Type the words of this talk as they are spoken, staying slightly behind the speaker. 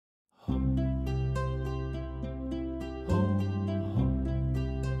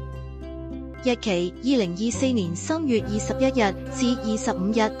日期2024年3月21日至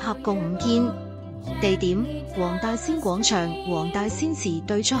25日，合共5天。地點黃大仙廣場黃大仙祠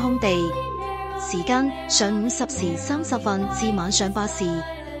對出空地。時間上午10時30分至晚上8時。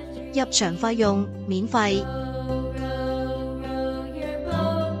入場費用免費。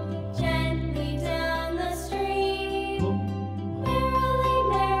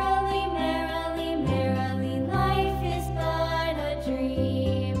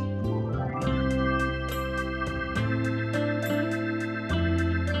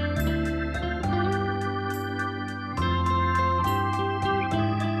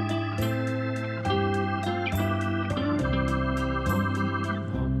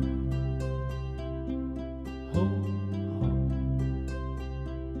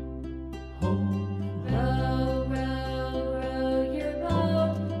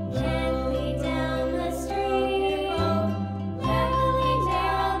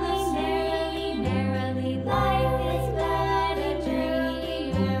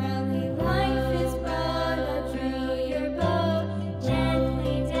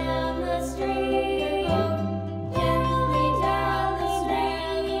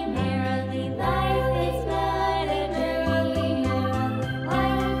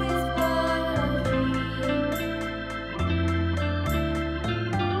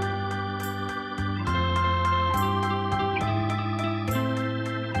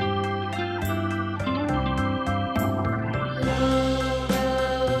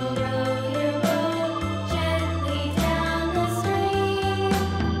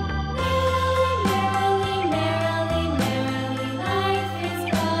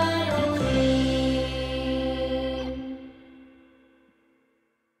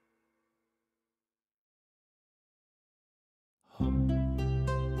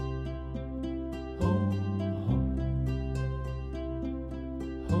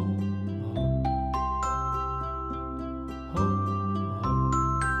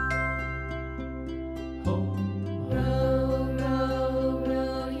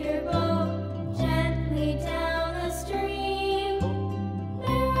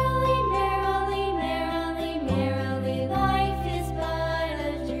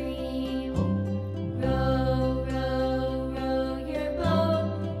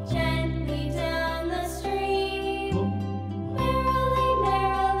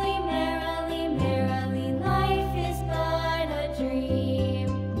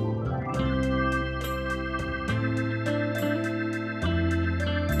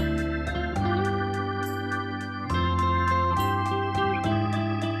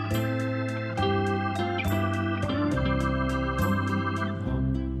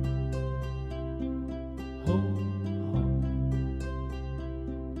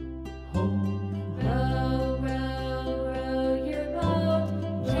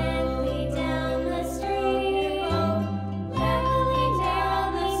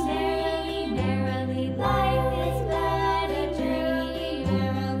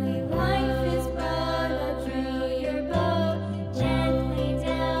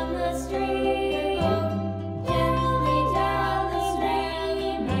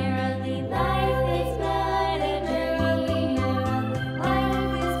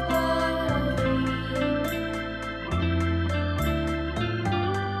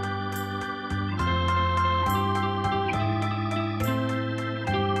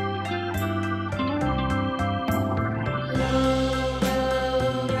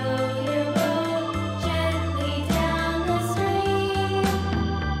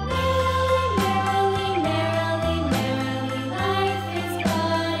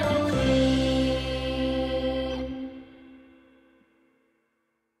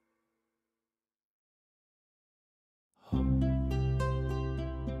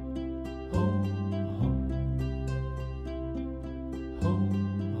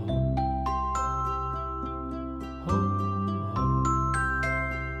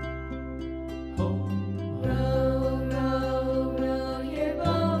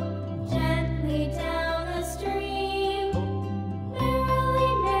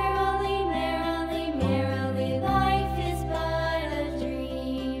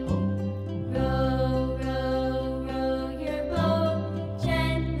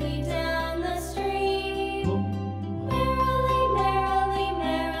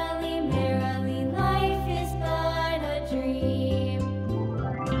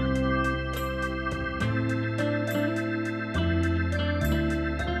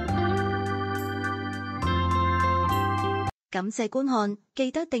感謝觀看，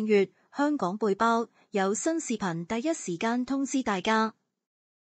記得訂閱香港背包，有新視頻第一時間通知大家。